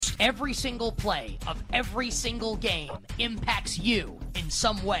Every single play of every single game impacts you in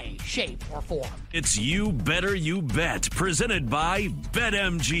some way, shape, or form. It's You Better You Bet, presented by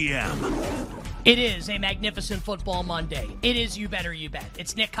BetMGM. It is a magnificent football Monday. It is You Better You Bet.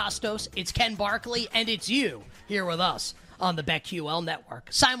 It's Nick Costos, it's Ken Barkley, and it's you here with us on the BetQL network.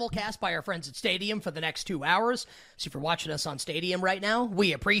 Simulcast by our friends at Stadium for the next 2 hours. So if you're watching us on Stadium right now,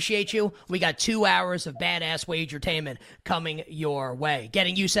 we appreciate you. We got 2 hours of badass wagertainment coming your way,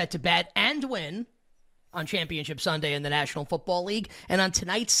 getting you set to bet and win on Championship Sunday in the National Football League and on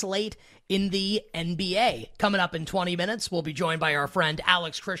tonight's slate in the NBA. Coming up in 20 minutes, we'll be joined by our friend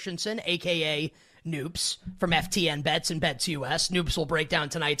Alex Christensen, a.k.a. Noops from FTN Bets and Bets US. Noops will break down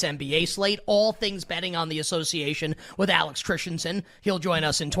tonight's NBA slate, all things betting on the association with Alex Christensen. He'll join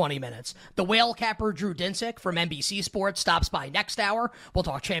us in 20 minutes. The whale capper Drew Dinsick from NBC Sports stops by next hour. We'll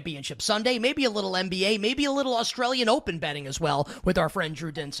talk Championship Sunday, maybe a little NBA, maybe a little Australian Open betting as well with our friend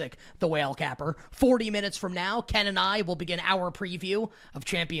Drew Dinsick, the whale capper. 40 minutes from now, Ken and I will begin our preview of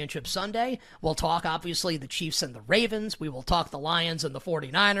Championship Sunday. We'll talk, obviously, the Chiefs and the Ravens. We will talk the Lions and the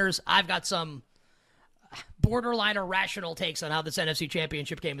 49ers. I've got some borderline irrational takes on how this NFC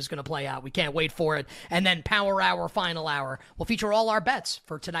Championship game is going to play out. We can't wait for it. And then Power Hour, Final Hour, will feature all our bets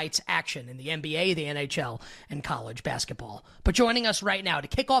for tonight's action in the NBA, the NHL, and college basketball. But joining us right now to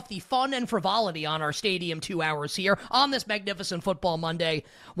kick off the fun and frivolity on our Stadium 2 hours here on this magnificent football Monday,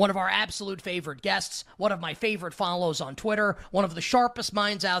 one of our absolute favorite guests, one of my favorite follows on Twitter, one of the sharpest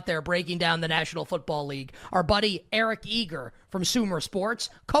minds out there breaking down the National Football League, our buddy Eric Eager from Sumer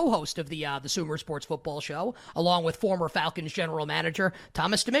Sports, co-host of the Sumer Sports Football Show, along with former Falcons general manager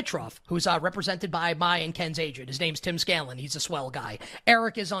Thomas Dimitrov, who's represented by my and Ken's agent. His name's Tim Scanlon. He's a swell guy.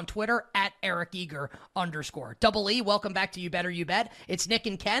 Eric is on Twitter at @EricEager_. Double E, welcome back to You Better You Bet. It's Nick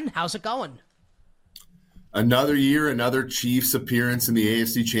and Ken. How's it going? Another year, another Chiefs appearance in the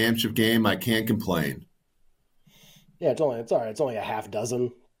AFC Championship game. I can't complain. Yeah, it's all right. It's only a half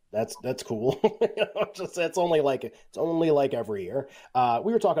dozen. That's cool. It's only like every year.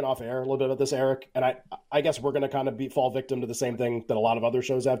 We were talking off air a little bit about this, Eric, and I guess we're going to kind of fall victim to the same thing that a lot of other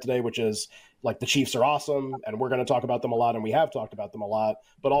shows have today, which is like the Chiefs are awesome, and we're going to talk about them a lot, and we have talked about them a lot,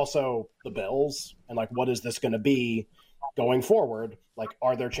 but also the Bills and like what is this going to be going forward? Like,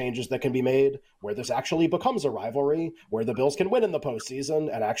 are there changes that can be made where this actually becomes a rivalry, where the Bills can win in the postseason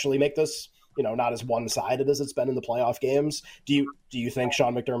and actually make this, not as one-sided as it's been in the playoff games? Do you think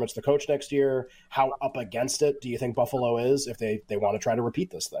Sean McDermott's the coach next year? How up against it do you think Buffalo is if they want to try to repeat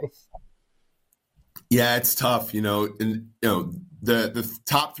this thing? Yeah, it's tough. The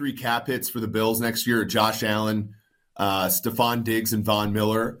top three cap hits for the Bills next year are Josh Allen, Stephon Diggs, and Von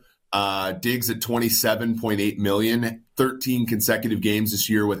Miller. Diggs at $27.8 million, 13 consecutive games this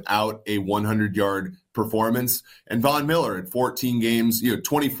year without a 100-yard performance, and Von Miller at 14 games,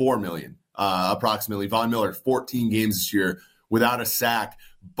 $24 million. Approximately. Von Miller, 14 games this year without a sack.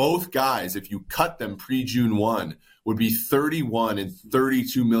 Both guys, if you cut them pre-June 1, would be 31 and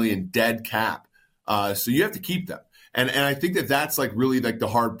 32 million dead cap. So you have to keep them. And I think that's like really like the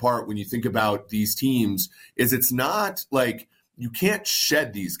hard part when you think about these teams is it's not like you can't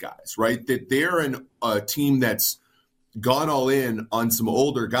shed these guys, right? That they're a team that's gone all in on some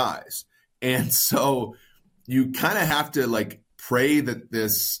older guys. And so you kind of have to like pray that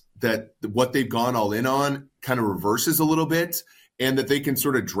what they've gone all in on kind of reverses a little bit and that they can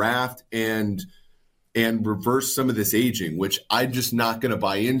sort of draft and reverse some of this aging, which I'm just not going to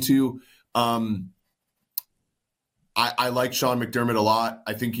buy into. I like Sean McDermott a lot.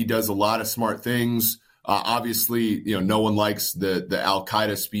 I think he does a lot of smart things. Obviously, no one likes the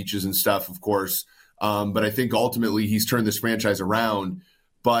Al-Qaeda speeches and stuff, of course. But I think ultimately he's turned this franchise around.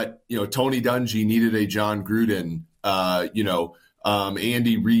 But, Tony Dungy needed a John Gruden,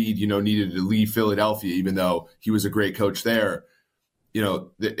 Andy Reid, needed to leave Philadelphia, even though he was a great coach there.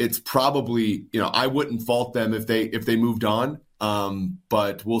 It's probably, I wouldn't fault them if they moved on.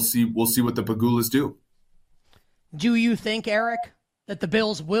 But we'll see what the Pagulas do. Do you think, Eric, that the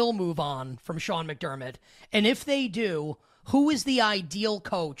Bills will move on from Sean McDermott? And if they do, who is the ideal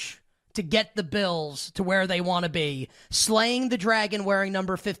coach to get the Bills to where they want to be, slaying the dragon wearing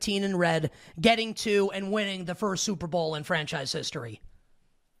number 15 in red, getting to and winning the first Super Bowl in franchise history?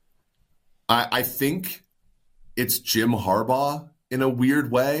 I think it's Jim Harbaugh in a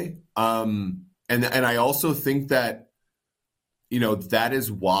weird way. And I also think that, that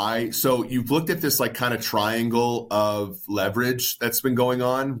is why. So you've looked at this like kind of triangle of leverage that's been going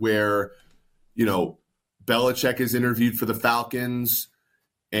on where, Belichick is interviewed for the Falcons,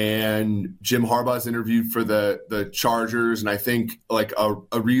 and Jim Harbaugh's interviewed for the Chargers. And I think like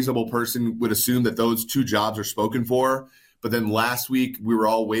a reasonable person would assume that those two jobs are spoken for. But then last week, we were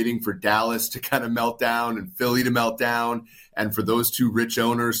all waiting for Dallas to kind of melt down and Philly to melt down, and for those two rich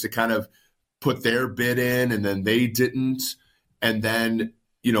owners to kind of put their bid in, and then they didn't. And then,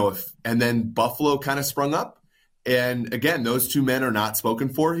 and then Buffalo kind of sprung up. And again, those two men are not spoken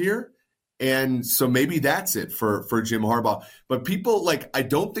for here. And so maybe that's it for Jim Harbaugh. But I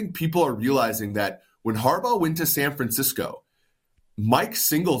don't think people are realizing that when Harbaugh went to San Francisco, Mike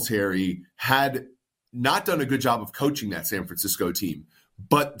Singletary had not done a good job of coaching that San Francisco team.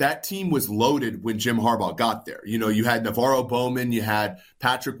 But that team was loaded when Jim Harbaugh got there. You had Navarro Bowman, you had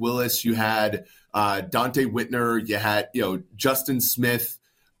Patrick Willis, you had Dante Whitner, you had Justin Smith,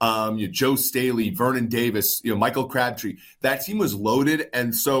 Joe Staley, Vernon Davis, Michael Crabtree. That team was loaded,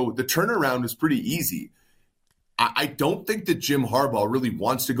 and so the turnaround was pretty easy. I don't think that Jim Harbaugh really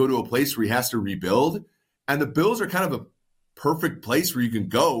wants to go to a place where he has to rebuild, and the Bills are kind of a perfect place where you can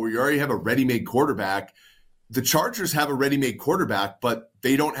go, where you already have a ready-made quarterback. The Chargers have a ready-made quarterback, but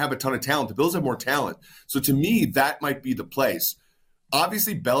they don't have a ton of talent. The Bills have more talent. So to me, that might be the place.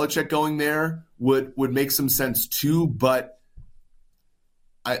 Obviously, Belichick going there would make some sense too, but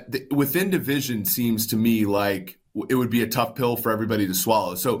within division seems to me like it would be a tough pill for everybody to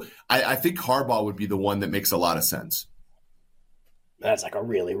swallow. So I think Harbaugh would be the one that makes a lot of sense. That's like a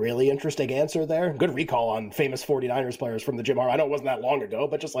really, really interesting answer there. Good recall on famous 49ers players from the Jim Harbaugh. I know it wasn't that long ago,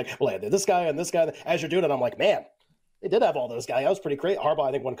 but just this guy and this guy. As you're doing it, I'm like, man, they did have all those guys. That was pretty great. Harbaugh,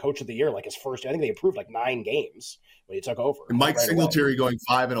 I think, won Coach of the Year his first. I think they improved 9 games when he took over. And Mike Singletary going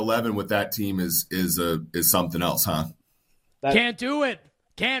 5-11 with that team is something else, huh? Can't do it.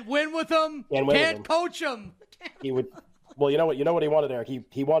 Can't win with them. Can't coach them. He would. Well, you know what he wanted, Eric.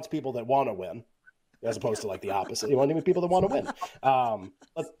 He wants people that want to win, as opposed to the opposite. You want people that want to win.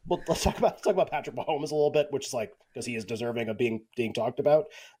 Let's talk about Patrick Mahomes a little bit, which is because he is deserving of being talked about.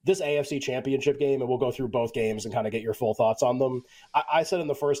 This AFC Championship game, and we'll go through both games and kind of get your full thoughts on them. I said in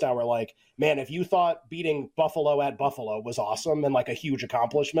the first hour, man, if you thought beating Buffalo at Buffalo was awesome and a huge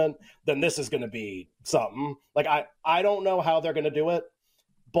accomplishment, then this is going to be something. I don't know how they're going to do it.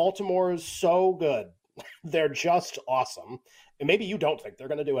 Baltimore is so good. They're just awesome. And maybe you don't think they're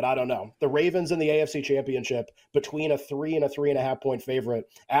going to do it. I don't know. The Ravens in the AFC Championship, between a 3 and a 3.5 point favorite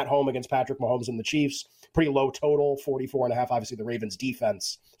at home against Patrick Mahomes and the Chiefs. Pretty low total, 44.5. Obviously, the Ravens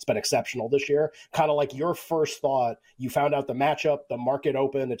defense has been exceptional this year. Kind of your first thought, you found out the matchup, the market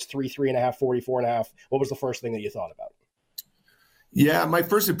open, it's 3.5, 44.5. What was the first thing that you thought about? Yeah, my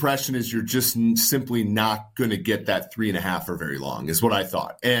first impression is you're just simply not going to get that 3.5 for very long, is what I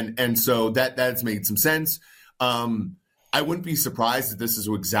thought. And so that's made some sense. I wouldn't be surprised if this is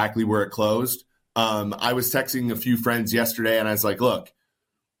exactly where it closed. I was texting a few friends yesterday, and I was like, look,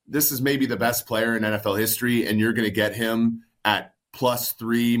 this is maybe the best player in NFL history, and you're going to get him at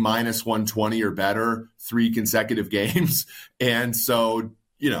 +3, -120 or better 3 consecutive games. And so,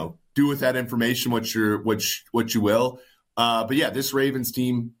 do with that information what you will. But yeah, this Ravens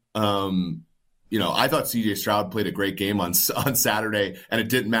team, I thought CJ Stroud played a great game on Saturday, and it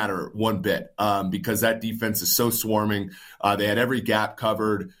didn't matter one bit because that defense is so swarming. They had every gap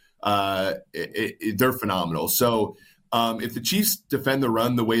covered. They're phenomenal. So if the Chiefs defend the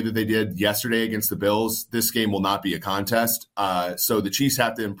run the way that they did yesterday against the Bills, this game will not be a contest. So the Chiefs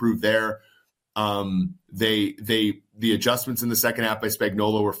have to improve there. The adjustments in the second half by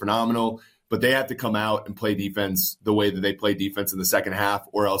Spagnuolo were phenomenal, but they have to come out and play defense the way that they play defense in the second half,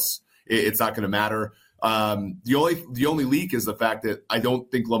 or else it's not going to matter. The only leak is the fact that I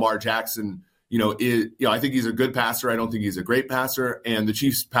don't think Lamar Jackson, I think he's a good passer. I don't think he's a great passer, and the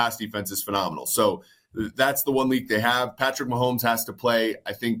Chiefs' pass defense is phenomenal. So that's the one leak they have. Patrick Mahomes has to play,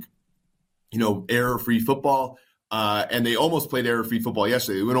 I think, error-free football. And they almost played error-free football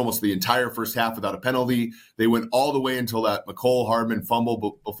yesterday. They went almost the entire first half without a penalty. They went all the way until that McCole Hardman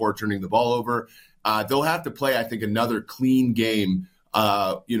fumble before turning the ball over. They'll have to play, I think, another clean game,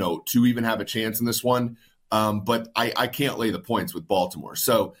 to even have a chance in this one. But I can't lay the points with Baltimore.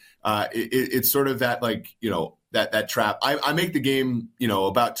 So it's sort of that, that trap. I make the game,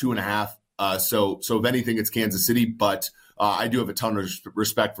 about 2.5. So if anything, it's Kansas City, but I do have a ton of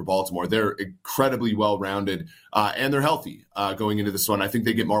respect for Baltimore. They're incredibly well-rounded, and they're healthy going into this one. I think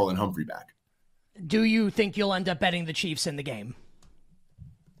they get Marlon Humphrey back. Do you think you'll end up betting the Chiefs in the game?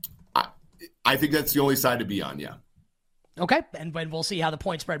 I think that's the only side to be on, yeah. Okay, and we'll see how the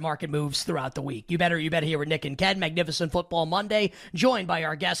point spread market moves throughout the week. You bet here with Nick and Ken. Magnificent Football Monday, joined by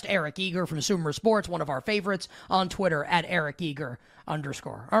our guest Eric Eager from Sumer Sports, one of our favorites on Twitter at @EricEager_.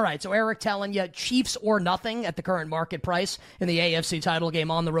 All right, so Eric telling you Chiefs or nothing at the current market price in the AFC title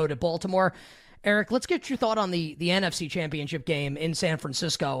game on the road at Baltimore. Eric, let's get your thought on the NFC Championship game in San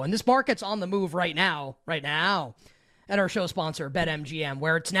Francisco. And this market's on the move right now. at our show sponsor, BetMGM,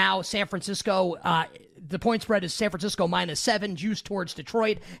 where it's now San Francisco. The point spread is San Francisco -7, juice towards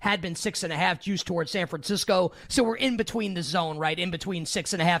Detroit. Had been 6.5, juice towards San Francisco. So we're in between the zone, right? In between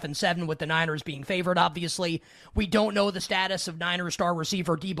 6.5 and 7, with the Niners being favored, obviously. We don't know the status of Niners star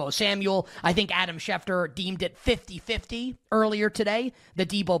receiver Deebo Samuel. I think Adam Schefter deemed it 50-50 earlier today that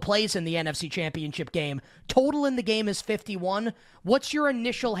Deebo plays in the NFC Championship game. Total in the game is 51. What's your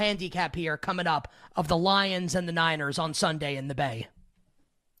initial handicap here coming up of the Lions and the Niners on Sunday in the Bay?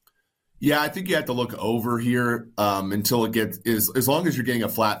 Yeah, I think you have to look over here until it gets as long as you're getting a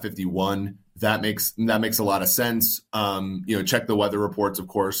flat 51. That makes a lot of sense. Check the weather reports, of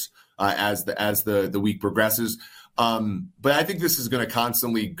course, as the week progresses. But I think this is going to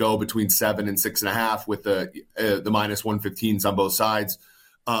constantly go between 7 and 6.5 with the -115s on both sides.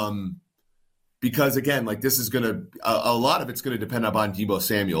 Because again, like this is going to a lot of it's going to depend upon Deebo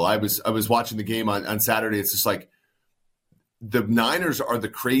Samuel. I was watching the game on Saturday. It's just like, the Niners are the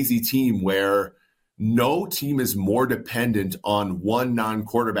crazy team where no team is more dependent on one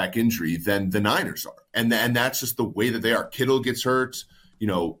non-quarterback injury than the Niners are. And that's just the way that they are. Kittle gets hurt,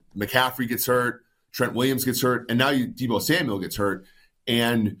 McCaffrey gets hurt, Trent Williams gets hurt, and now Deebo Samuel gets hurt.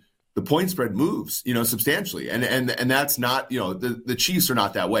 And the point spread moves, substantially. And that's not, the Chiefs are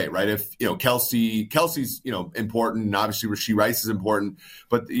not that way, right? If, Kelsey's, important, and obviously Rashee Rice is important,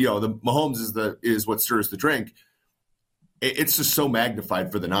 but, the Mahomes is what stirs the drink. It's just so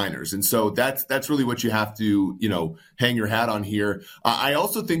magnified for the Niners. And so that's really what you have to, hang your hat on here. I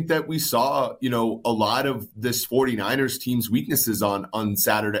also think that we saw, a lot of this 49ers team's weaknesses on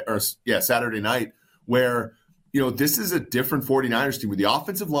Saturday night, where, this is a different 49ers team where the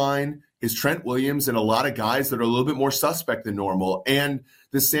offensive line is Trent Williams and a lot of guys that are a little bit more suspect than normal. And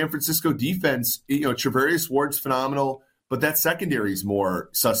the San Francisco defense, Travarius Ward's phenomenal, but that secondary is more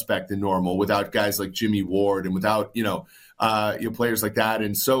suspect than normal without guys like Jimmy Ward and without, players like that.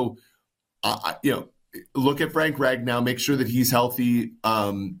 And so, look at Frank Ragnow, make sure that he's healthy.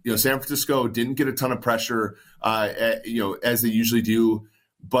 San Francisco didn't get a ton of pressure, as they usually do.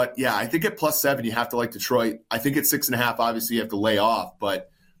 But yeah, I think at +7, you have to like Detroit. I think at 6.5, obviously you have to lay off, but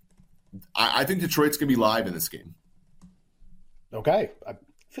I think Detroit's going to be live in this game. Okay. I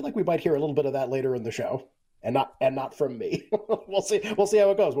feel like we might hear a little bit of that later in the show. And not from me. We'll see how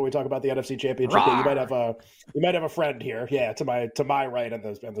it goes when we talk about the NFC Championship. You might have a friend here. Yeah, to my right and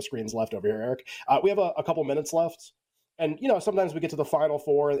the screen's left over here, Eric. We have a couple minutes left. And, sometimes we get to the Final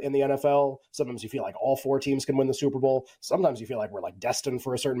Four in the NFL. Sometimes you feel like all 4 teams can win the Super Bowl. Sometimes you feel like we're like destined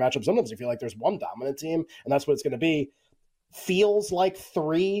for a certain matchup. Sometimes you feel like there's one dominant team, and that's what it's going to be. Feels like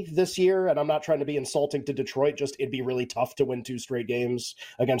 3 this year, and I'm not trying to be insulting to Detroit, just it'd be really tough to win 2 straight games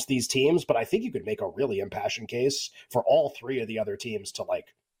against these teams, but I think you could make a really impassioned case for all 3 of the other teams to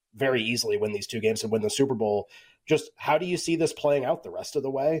very easily win these 2 games and win the Super Bowl. Just how do you see this playing out the rest of the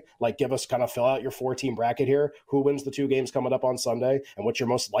way? Give us fill out your 4-team bracket here. Who wins the 2 games coming up on Sunday, and what's your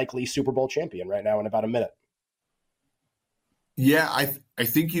most likely Super Bowl champion right now in about a minute? Yeah, I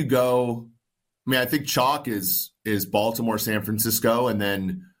think you go. I think chalk is Baltimore, San Francisco, and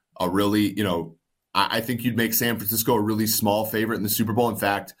then a really, I think you'd make San Francisco a really small favorite in the Super Bowl. In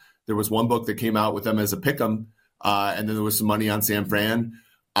fact, there was one book that came out with them as a pick'em, and then there was some money on San Fran.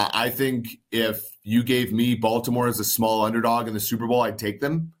 I think if you gave me Baltimore as a small underdog in the Super Bowl, I'd take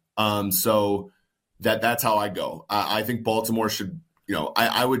them. So that's how I go. I think Baltimore should,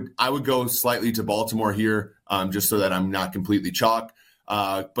 I would go slightly to Baltimore here, just so that I'm not completely chalk.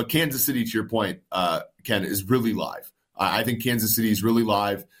 But Kansas City, to your point, Ken, is really live. I think Kansas City is really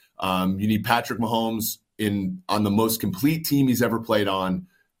live. You need Patrick Mahomes on the most complete team he's ever played on.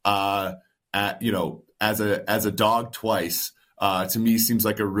 As a dog twice. To me, seems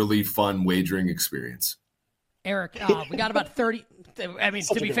like a really fun wagering experience. Eric, we got about 30.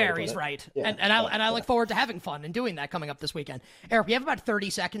 To be fair, he's right. Yeah. And I look forward to having fun and doing that coming up this weekend. Eric, we have about 30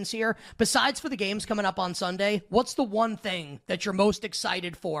 seconds here. Besides for the games coming up on Sunday, what's the one thing that you're most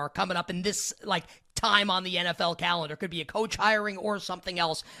excited for coming up in this time on the NFL calendar? Could be a coach hiring or something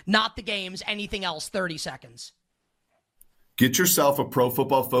else. Not the games, anything else. 30 seconds. Get yourself a Pro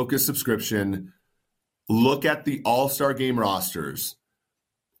Football Focus subscription. Look at the All-Star Game rosters.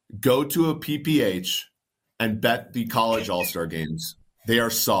 Go to a PPH and bet the college All-Star games. They are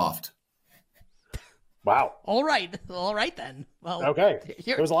soft. Wow. All right then. Well, okay.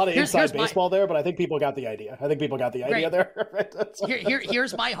 There was a lot of inside baseball there, but I think people got the idea. there.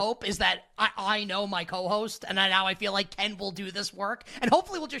 Here's my hope is that I know my co-host, and now I feel like Ken will do this work, and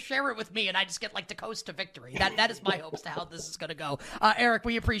hopefully we'll just share it with me, and I just get like to coast to victory. That is my hopes to how this is going to go. Eric,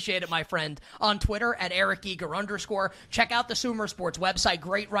 we appreciate it, my friend. On Twitter at @EricEager_. Check out the Sumer Sports website.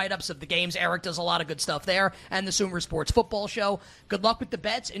 Great write-ups of the games. Eric does a lot of good stuff there, and the Sumer Sports Football Show. Good luck with the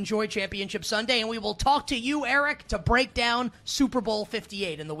bets. Enjoy Championship Sunday, and we will talk to you, Eric, to break down Super Bowl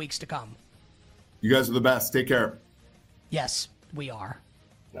 58 in the weeks to come. You guys are the best. Take care. Yes, we are.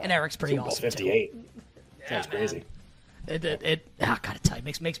 No, and Eric's pretty Super Bowl awesome 58. too. Sounds crazy. I gotta tell you,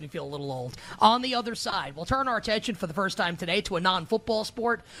 makes me feel a little old. On the other side, we'll turn our attention for the first time today to a non-football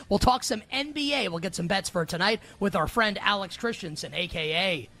sport. We'll talk some NBA. We'll get some bets for tonight with our friend Alex Christensen,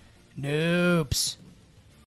 a.k.a. Noops.